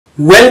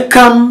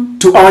Welcome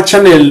to our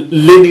channel,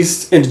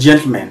 ladies and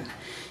gentlemen.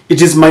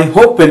 It is my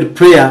hope and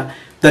prayer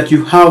that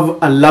you have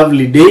a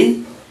lovely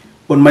day.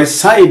 On my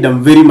side,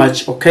 I'm very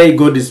much okay.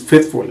 God is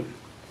faithful.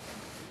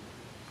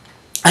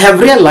 I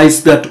have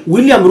realized that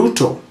William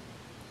Ruto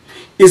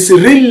is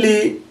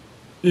really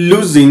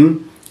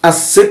losing a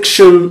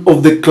section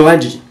of the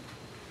clergy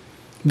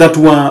that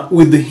were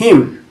with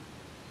him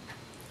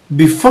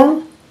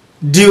before,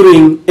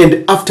 during,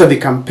 and after the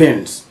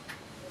campaigns.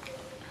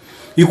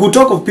 You could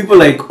talk of people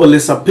like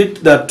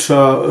Olesapit that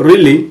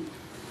really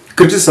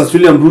criticized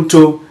William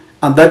Ruto,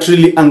 and that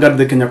really angered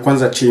the Kenya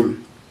Kwanza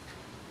team.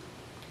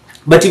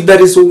 But if there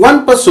is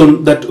one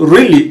person that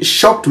really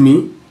shocked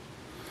me,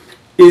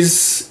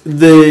 is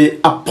the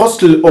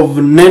apostle of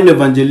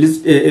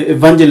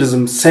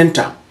non-evangelism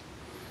center,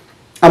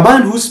 a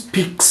man who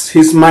speaks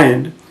his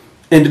mind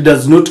and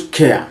does not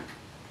care,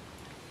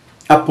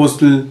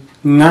 Apostle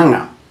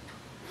Nganga.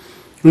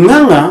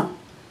 Nganga,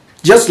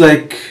 just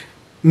like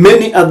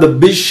many other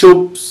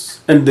bishops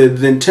and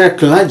the entire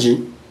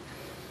clergy,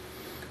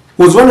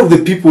 was one of the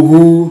people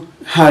who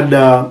had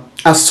a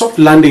soft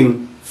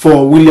landing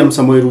for William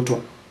Samoei Ruto.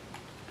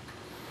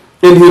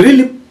 And he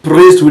really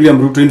praised William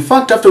Ruto. In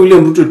fact, after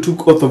William Ruto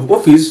took oath of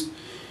office,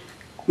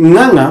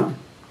 Nganga,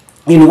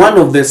 in one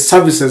of the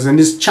services in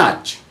his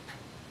church,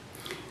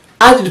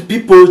 urged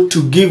people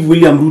to give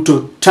William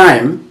Ruto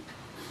time,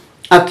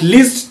 at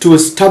least to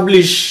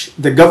establish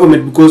the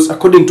government, because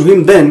according to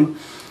him then,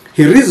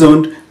 he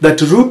reasoned that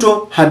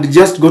Ruto had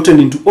just gotten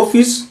into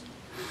office.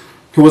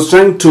 He was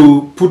trying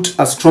to put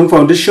a strong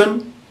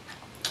foundation.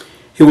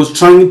 He was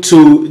trying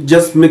to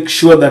just make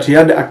sure that he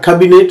had a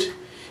cabinet.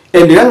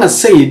 And Nganga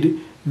said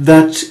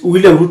that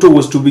William Ruto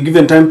was to be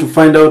given time to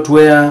find out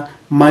where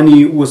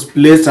money was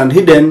placed and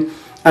hidden.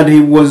 And he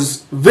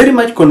was very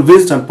much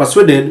convinced and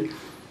persuaded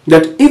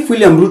that if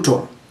William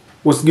Ruto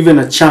was given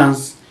a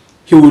chance,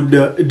 he would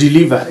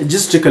deliver.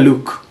 Just take a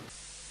look.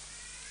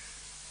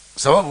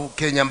 Sababu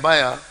Kenya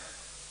mbaya,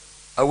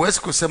 hauwezi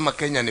kusema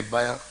Kenya ni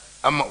mbaya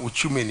ama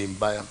uchumi ni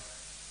mbaya.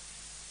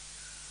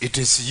 It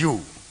is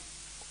you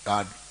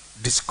are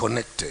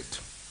disconnected.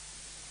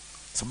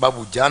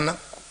 Sababu jana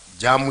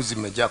jamu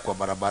zimejaa kwa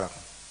barabara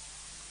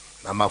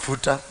na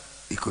mafuta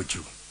iko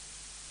juu.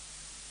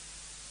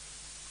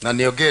 Na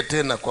niongee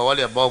tena kwa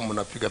wale ambao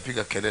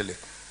mnapiga kelele.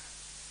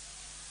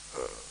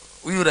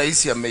 Huyu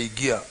rais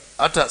ameingia,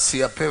 hata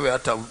siapewe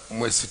hata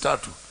mwezi 3.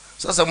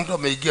 Sasa mtu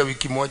ameingia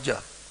wiki moja,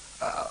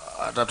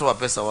 atatoa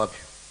pesa wapi?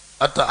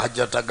 Hata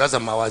hajatangaza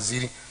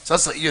mawaziri.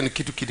 Sasa hiyo ni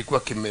kitu kilikuwa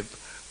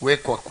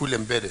kimewekwa kule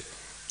mbele.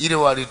 Ile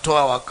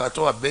walitoa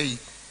wakatoa bei,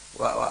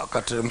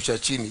 wakateremsha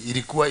chini.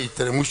 Ilikuwa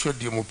iteremshwe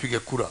ndio mpige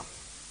kura.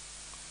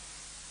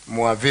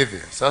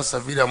 Muaveve. Sasa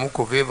vile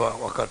mko veva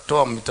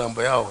wakatoa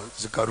mitambo yao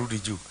zikarudi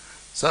juu.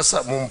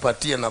 Sasa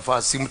mumpatie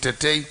nafasi,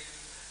 mtetei,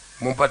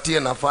 mumpatie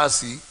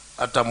nafasi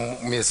hata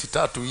miezi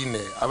 3 4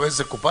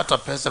 aweze kupata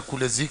pesa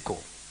kule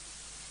ziko.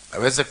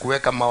 Aweze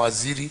kuweka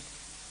mawaziri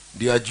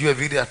ndio ajue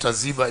vile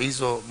ataziba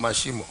hizo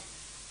mashimo.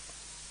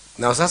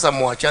 Na sasa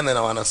muachane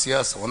na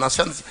wanasiasa.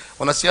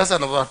 Wanasiasa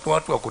na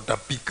watu wa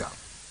kutapika.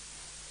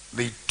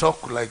 They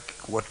talk like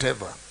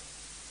whatever.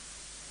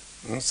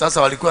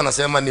 Sasa walikuwa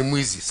wanasema ni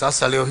mwizi.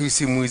 Sasa leo hii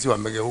si mwizi,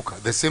 wamegeuka.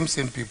 The same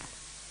people.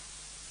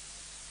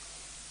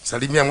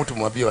 Salimia mtu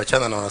mwambie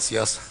wachana na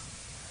wanasiasa.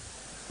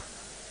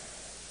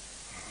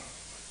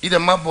 Ile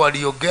mambo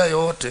waliongea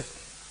yote,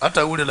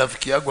 hata ule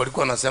rafiki yangu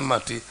alikuwa anasema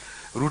ati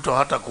Ruto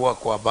hata kuwa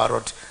kwa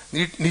ballot.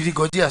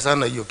 Niligojea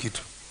sana hiyo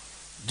kitu.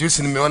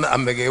 Juzi nimeona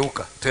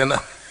amegeuka tena.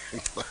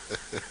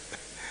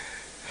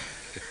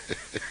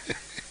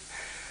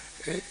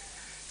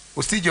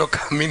 Usije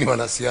ukaamini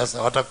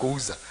wanasiasa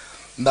watakuuza.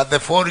 Na the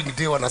following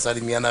day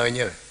wanasalimiana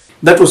wenyewe.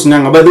 That was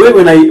Nganga. By the way,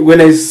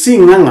 when I see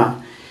Nganga,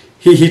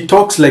 he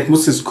talks like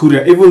Moses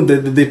Kuria. Even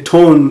the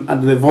tone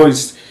and the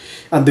voice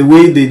and the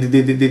way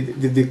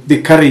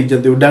the courage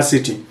and the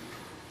audacity,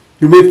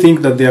 you may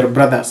think that they are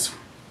brothers.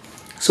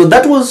 So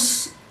that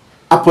was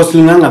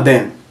Apostle Nganga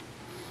then.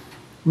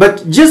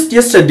 But just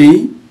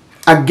yesterday,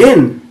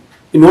 again,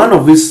 in one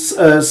of his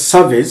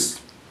surveys,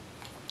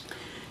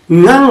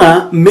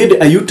 Nganga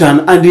made a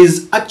U-turn and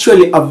is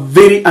actually a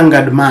very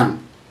angered man.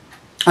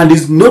 And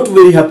is not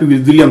very happy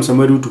with William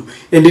Samoei Ruto.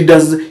 And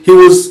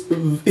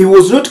he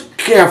was not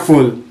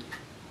careful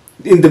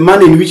in the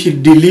manner in which he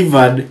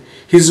delivered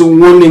his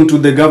warning to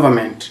the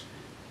government.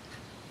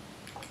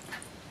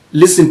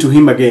 Listen to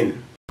him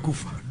again.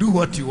 Do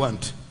what you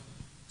want.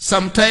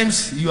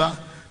 Sometimes you are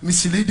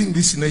misleading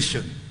this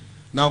nation.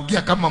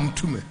 Naongea kama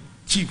mtume,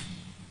 chief.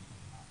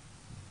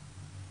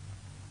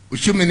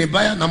 Uchumi ni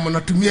mbaya na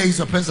mnatumia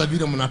hizo pesa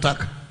vile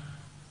mnataka.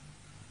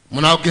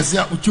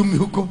 Mnaongezea uchumi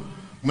huko,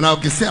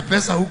 mnaongezea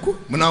pesa huko,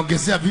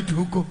 mnaongezea vitu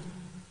huko.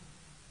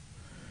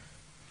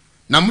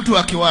 Na mtu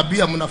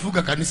akiwaambia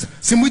mnafuga kanisa,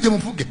 si muje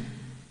mfuge.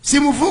 Si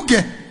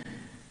mfuge.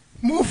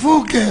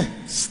 Mfuge,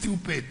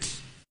 stupid.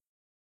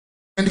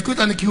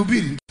 Ndikuta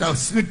nikihubiri,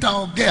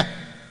 nitaongea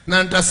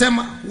na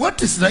nitasema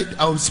what is right,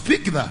 I will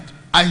speak that.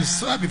 I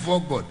swear before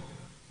God.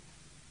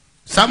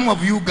 Some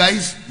of you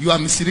guys, you are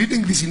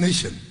misleading this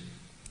nation.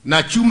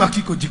 na chuma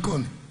kiko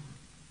jikoni.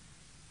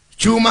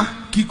 Chuma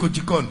kiko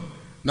jikoni.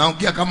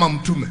 Naongea kama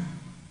mtume.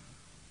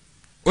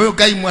 Huyo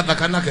gai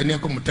mwatakanake ni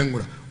yako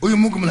mtengura. Huyu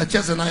Mungu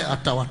mnacheza naye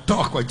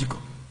atawatoa kwa jiko.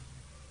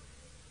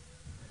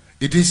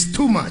 It is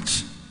too much.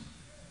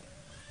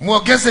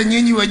 Muongeze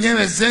nyinyi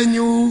wenyewe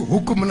zenyu,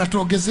 huku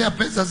mnatuongezea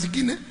pesa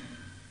zingine.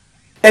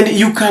 And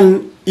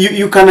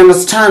you can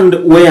understand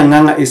where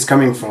Nganga is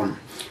coming from,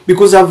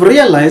 because I've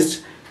realized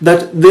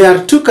that there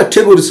are two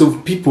categories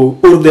of people,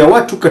 or there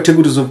were two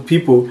categories of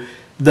people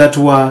that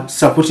were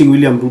supporting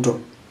William Ruto.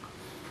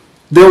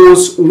 There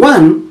was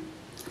one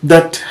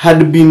that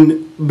had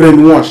been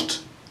brainwashed.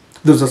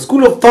 There was a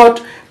school of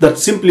thought that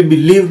simply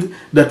believed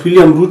that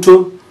William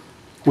Ruto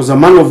was a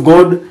man of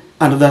God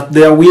and that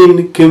their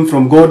win came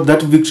from God,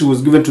 that victory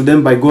was given to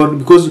them by God,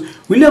 because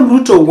William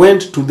Ruto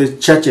went to the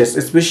churches,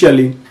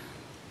 especially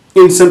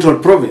in Central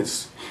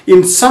Province.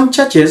 In some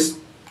churches,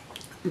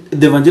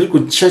 the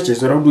evangelical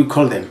churches, or how do we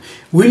call them,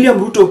 William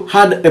Ruto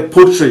had a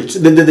portrait,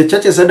 the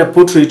churches had a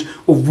portrait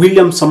of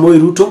William Samoei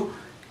Ruto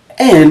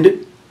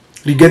and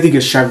Rigathi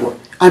Gachagua.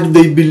 And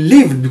they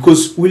believed,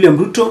 because William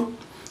Ruto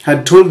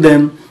had told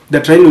them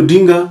that Raila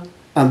Odinga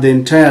and the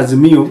entire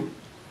Azimio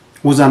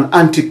was an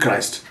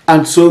antichrist.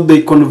 And so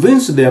they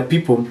convinced their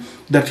people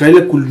that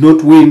Raila could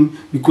not win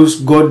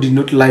because God did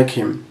not like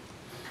him.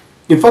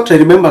 In fact, I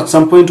remember at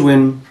some point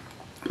when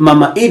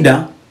Mama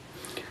Ida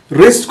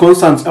raised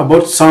concerns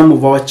about some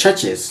of our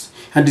churches,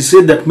 and he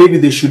said that maybe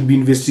they should be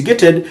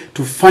investigated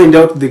to find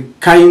out the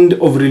kind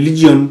of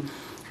religion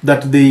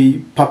that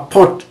they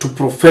purport to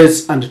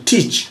profess and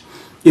teach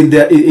in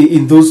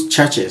those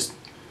churches.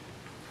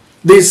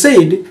 They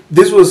said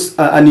this was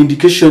an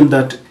indication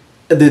that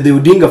the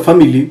Odinga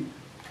family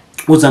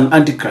was an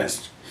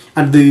antichrist,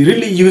 and they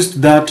really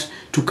used that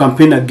to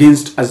campaign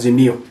against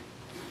Azimio.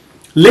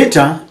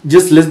 Later,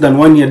 just less than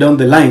 1 year down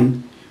the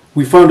line,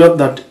 we found out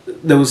that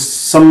there was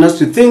some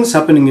nasty things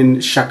happening in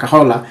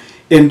Shakahola,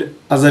 and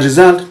as a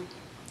result,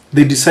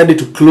 they decided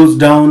to close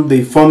down.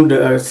 They formed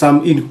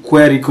some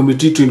inquiry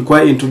committee to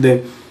inquire into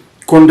the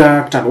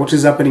conduct and what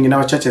is happening in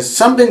our churches,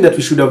 something that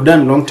we should have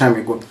done a long time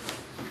ago.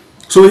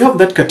 So we have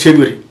that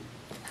category,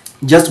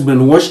 just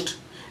brainwashed.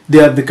 They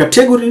are the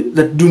category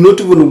that do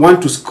not even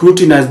want to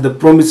scrutinize the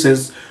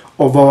promises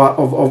of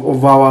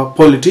our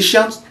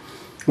politicians.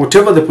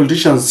 Whatever the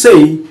politicians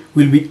say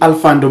will be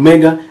alpha and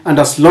omega, and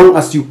as long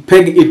as you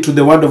peg it to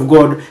the word of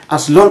God,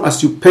 as long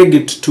as you peg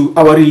it to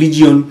our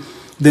religion,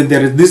 then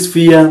there is this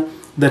fear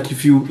that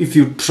if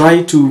you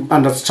try to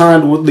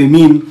understand what they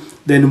mean,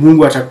 then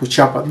Mungu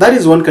atakuchapa. That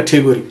is one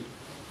category.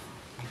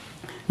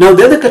 Now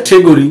the other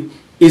category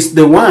is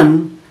the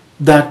one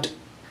that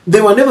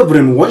they were never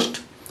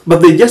brainwashed, but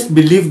they just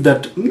believed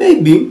that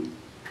maybe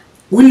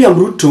William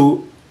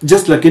Ruto,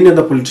 just like any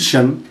other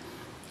politician,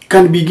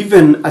 can be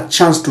given a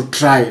chance to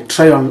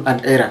trial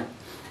and error.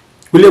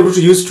 William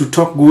Ruto used to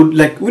talk good.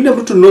 Like, William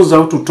Ruto knows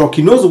how to talk.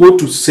 He knows what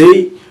to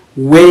say,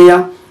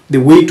 where, the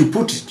way to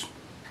put it.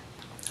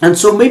 And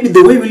so maybe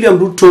the way William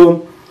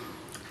Ruto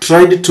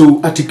tried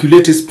to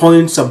articulate his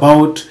points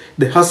about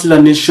the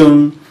hustler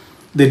nation,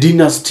 the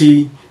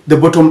dynasty, the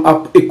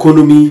bottom-up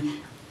economy,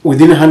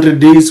 within 100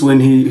 days when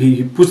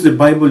he puts the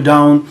Bible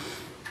down,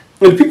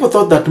 and people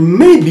thought that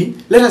maybe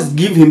let us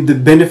give him the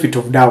benefit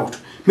of doubt.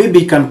 Maybe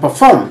he can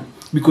perform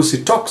because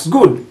he talks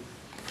good.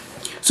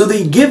 So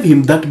they gave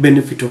him that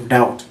benefit of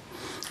doubt.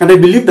 And I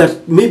believe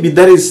that maybe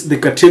that is the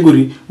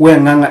category where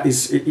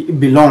Nganga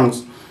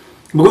belongs.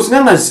 Because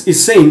Nganga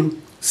is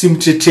saying,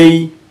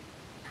 Simtetei,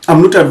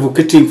 I'm not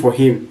advocating for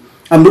him.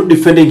 I'm not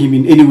defending him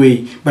in any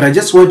way. But I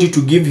just want you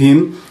to give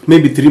him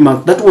maybe 3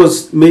 months. That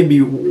was maybe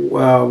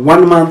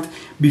 1 month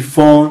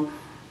before.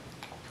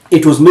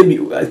 It was maybe,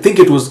 I think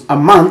it was a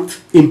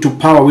month into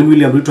power when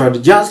William Ruto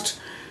had just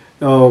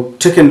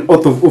taken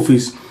oath of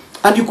office.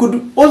 And you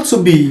could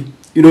also be,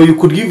 you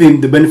could give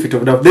him the benefit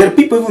of doubt. There are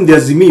people, even the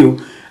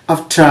Azimio,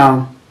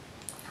 after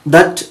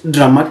that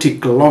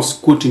dramatic loss,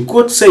 quote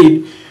unquote,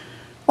 said,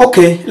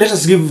 okay, let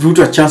us give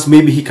Ruto a chance,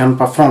 maybe he can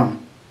perform.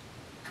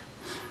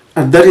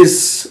 And that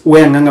is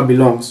where Nganga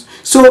belongs.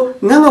 So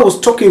Nganga was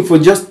talking for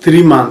just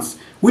 3 months.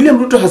 William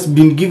Ruto has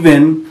been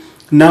given,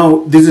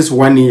 now this is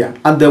 1 year,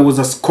 and there was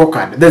a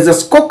scorecard. There's a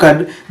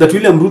scorecard that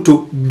William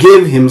Ruto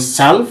gave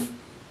himself.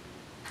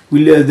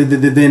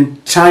 The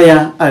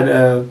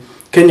entire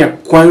Kenya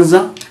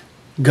Kwanza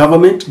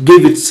government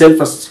gave itself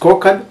a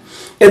scorecard,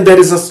 and there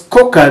is a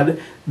scorecard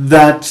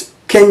that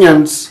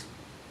Kenyans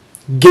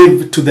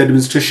gave to the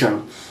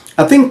administration.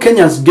 I think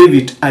Kenyans gave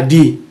it a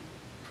D,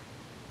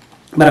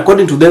 but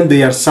according to them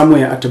they are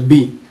somewhere at a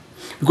B,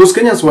 because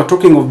Kenyans were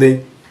talking of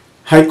the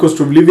high cost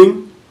of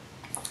living,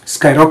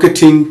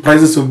 skyrocketing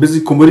prices of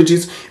basic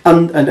commodities,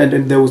 and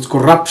there was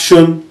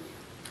corruption.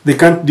 They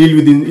can't deal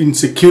with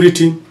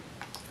insecurity.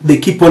 They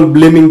keep on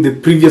blaming the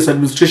previous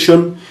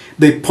administration.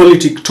 They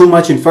politic too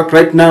much. In fact,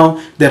 right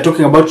now, they're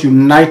talking about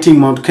uniting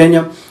Mount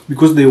Kenya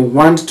because they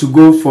want to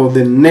go for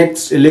the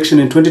next election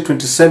in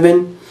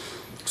 2027.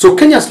 So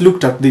Kenyans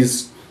looked at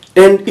this.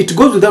 And it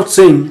goes without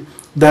saying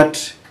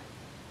that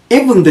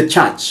even the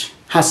church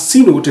has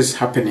seen what is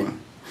happening.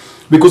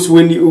 Because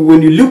when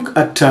you look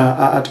at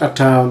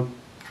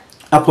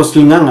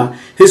Apostle Nganga,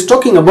 he's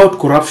talking about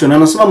corruption.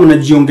 Anasema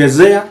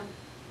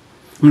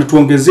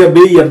mnatuongezea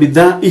bei ya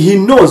bidhaa. He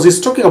knows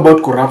he's talking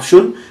about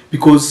corruption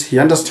because he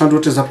understands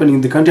what is happening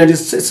in the country, and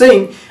he's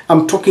saying,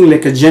 I'm talking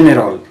like a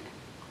general.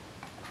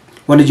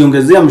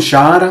 Wanajiongezea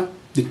mshahara,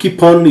 they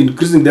keep on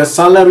increasing their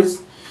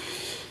salaries,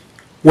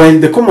 while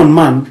the common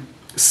man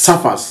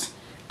suffers.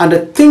 And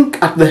I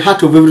think at the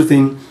heart of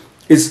everything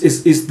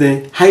is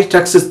the high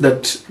taxes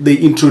that they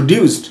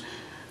introduced,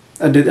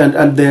 and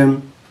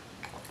the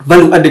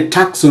value-added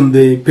tax on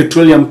the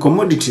petroleum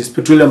commodities,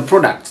 petroleum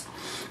products,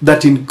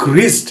 that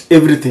increased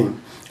everything,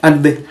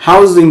 and the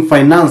housing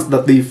finance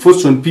that they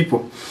forced on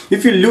people.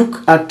 If you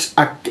look at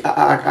a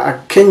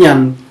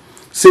Kenyan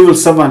civil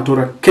servant or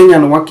a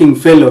Kenyan working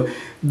fellow,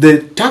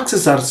 the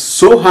taxes are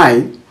so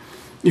high,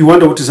 you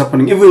wonder what is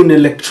happening. Even in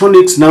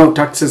electronics now,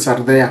 taxes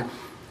are there.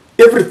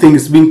 Everything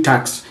is being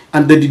taxed,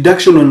 and the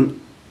deduction on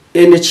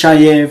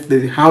NHIF,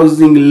 the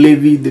housing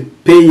levy, the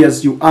pay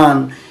as you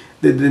earn,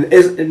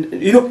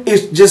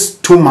 it's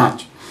just too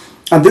much.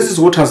 And this is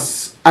what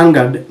has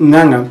angered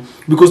Nganga,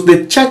 because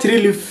the church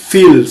really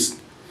feels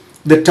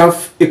the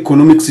tough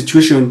economic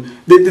situation.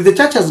 The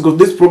church has got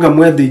this program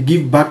where they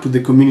give back to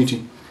the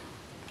community.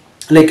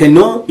 Like I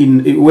know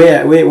in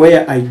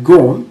where I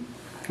go,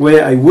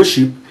 where I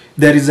worship,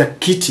 there is a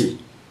kitty,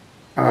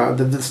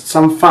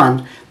 some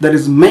fund that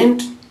is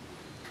meant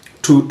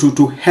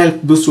to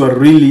help those who are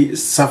really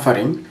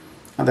suffering.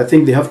 And I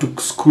think they have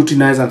to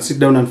scrutinize and sit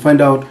down and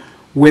find out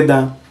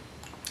whether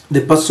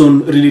the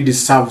person really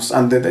deserves,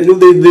 and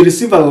they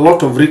receive a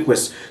lot of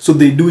requests, so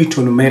they do it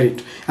on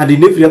merit. And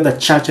in every other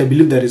church, I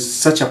believe there is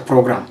such a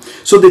program.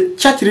 So the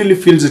church really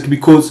feels it,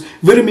 because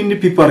very many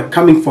people are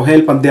coming for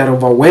help and they are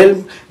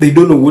overwhelmed. They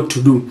don't know what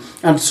to do.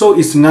 And so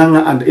is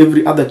Nganga and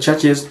every other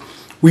churches.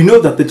 We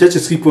know that the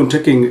churches keep on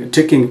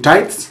taking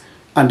tithes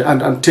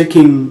and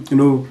taking,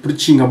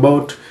 preaching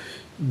about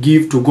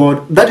give to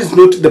God. That is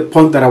not the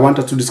point that I want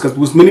us to discuss,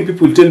 because many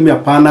people will tell me,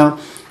 Apana,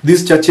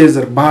 these churches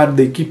are bad,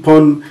 they keep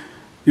on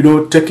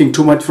taking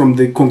too much from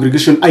the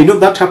congregation. I know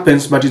that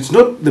happens, but it's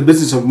not the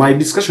basis of my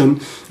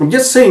discussion. I'm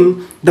just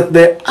saying that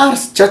there are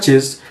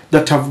churches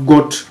that have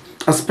got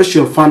a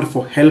special fund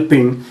for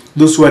helping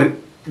those who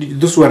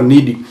are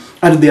needy,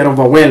 and they are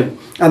overwhelmed.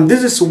 And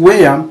this is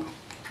where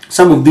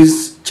some of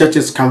these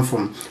churches come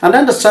from. And I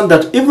understand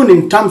that even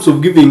in terms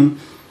of giving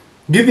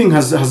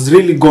has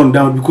really gone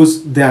down,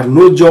 because there are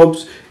no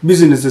jobs,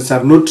 businesses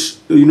are not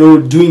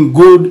doing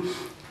good,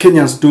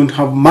 Kenyans don't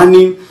have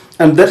money,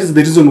 and that is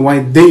the reason why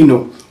they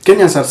know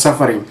Kenyans are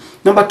suffering.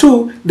 Number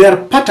two, they are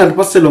part and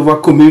parcel of our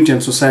community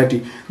and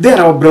society. They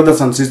are our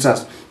brothers and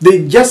sisters.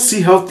 They just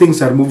see how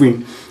things are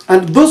moving.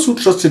 And those who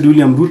trusted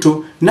William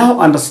Ruto now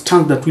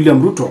understand that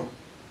William Ruto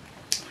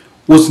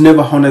was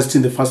never honest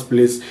in the first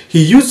place.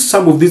 He used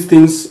some of these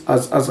things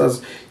as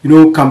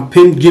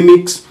campaign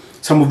gimmicks,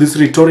 some of these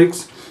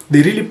rhetorics.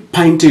 They really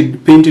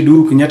painted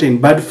Uhuru Kenyatta in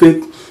bad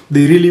faith.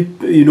 They really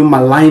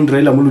maligned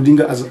Raila Amolo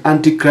Odinga as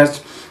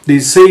antichrist. They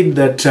said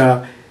that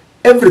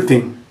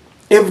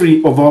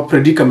every of our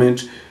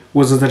predicament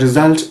was as a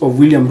result of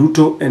William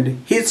Ruto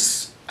and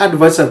his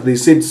advisors. They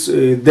said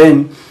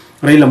then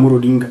Raila Amolo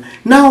Odinga.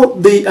 Now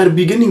they are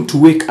beginning to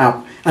wake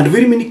up, and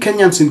very many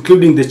Kenyans,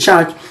 including the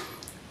church,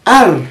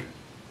 are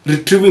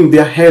retrieving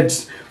their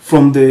heads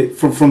from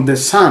the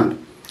sand,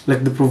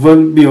 like the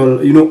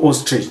proverbial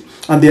ostrich,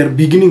 and they are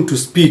beginning to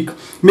speak,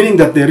 meaning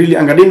that they are really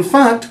angered. In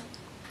fact,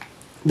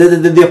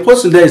 the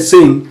apostle there is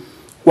saying,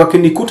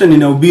 wakinikuta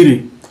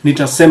ninahubiri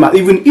nitasema.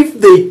 Even if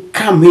they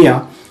come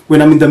here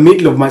when I'm in the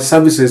middle of my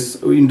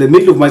services, in the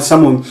middle of my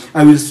sermon,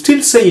 I will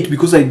still say it,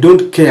 because I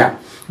don't care,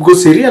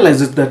 because he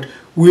realizes that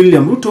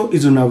William Ruto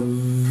is on a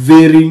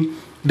very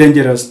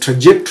dangerous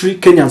trajectory.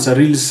 Kenyans are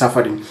really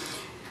suffering.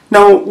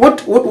 Now,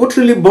 what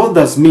really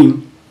bothers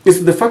me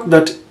is the fact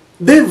that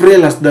they've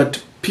realized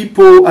that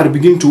people are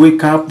beginning to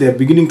wake up, they are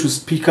beginning to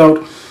speak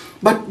out,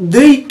 but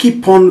they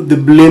keep on the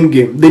blame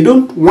game. They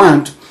don't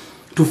want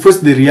to face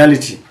the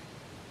reality.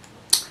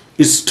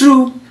 It's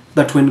true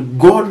that when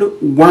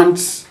God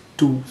wants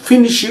to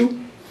finish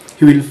you,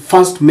 he will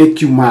first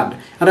make you mad.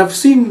 And I've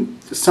seen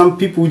some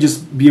people who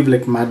just behave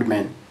like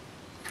madmen,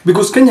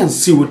 because Kenyans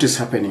see what is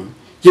happening,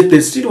 yet they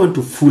still want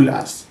to fool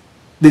us.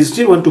 They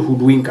still want to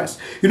hoodwink us.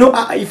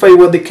 If I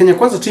were the Kenya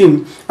Kwanza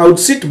team, I would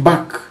sit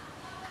back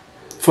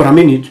for a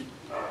minute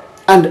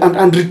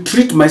and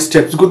retreat my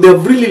steps, because they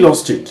have really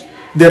lost it.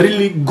 They're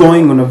really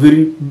going on a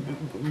very,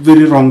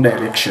 very wrong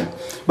direction.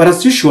 But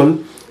as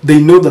usual,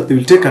 they know that they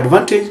will take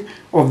advantage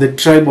of the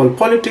tribal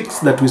politics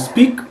that we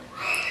speak,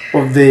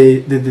 of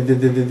the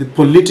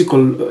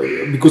political,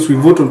 because we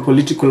vote on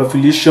political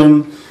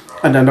affiliation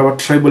and our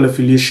tribal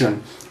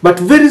affiliation. But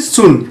very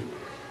soon,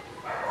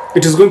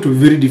 it is going to be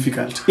very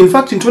difficult. In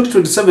fact, in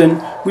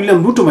 2027,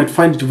 William Ruto might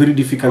find it very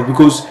difficult,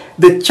 because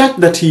the church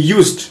that he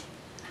used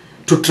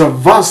to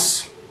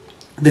traverse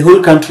the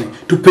whole country,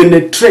 to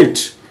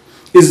penetrate,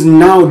 is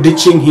now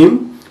ditching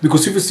him.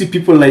 Because if you see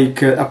people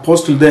like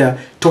Apostle there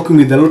talking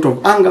with a lot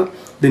of anger,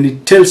 then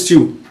it tells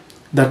you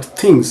that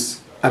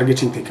things are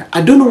getting thicker.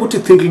 I don't know what you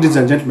think, ladies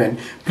and gentlemen.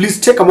 Please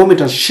take a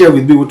moment and share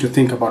with me what you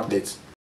think about this.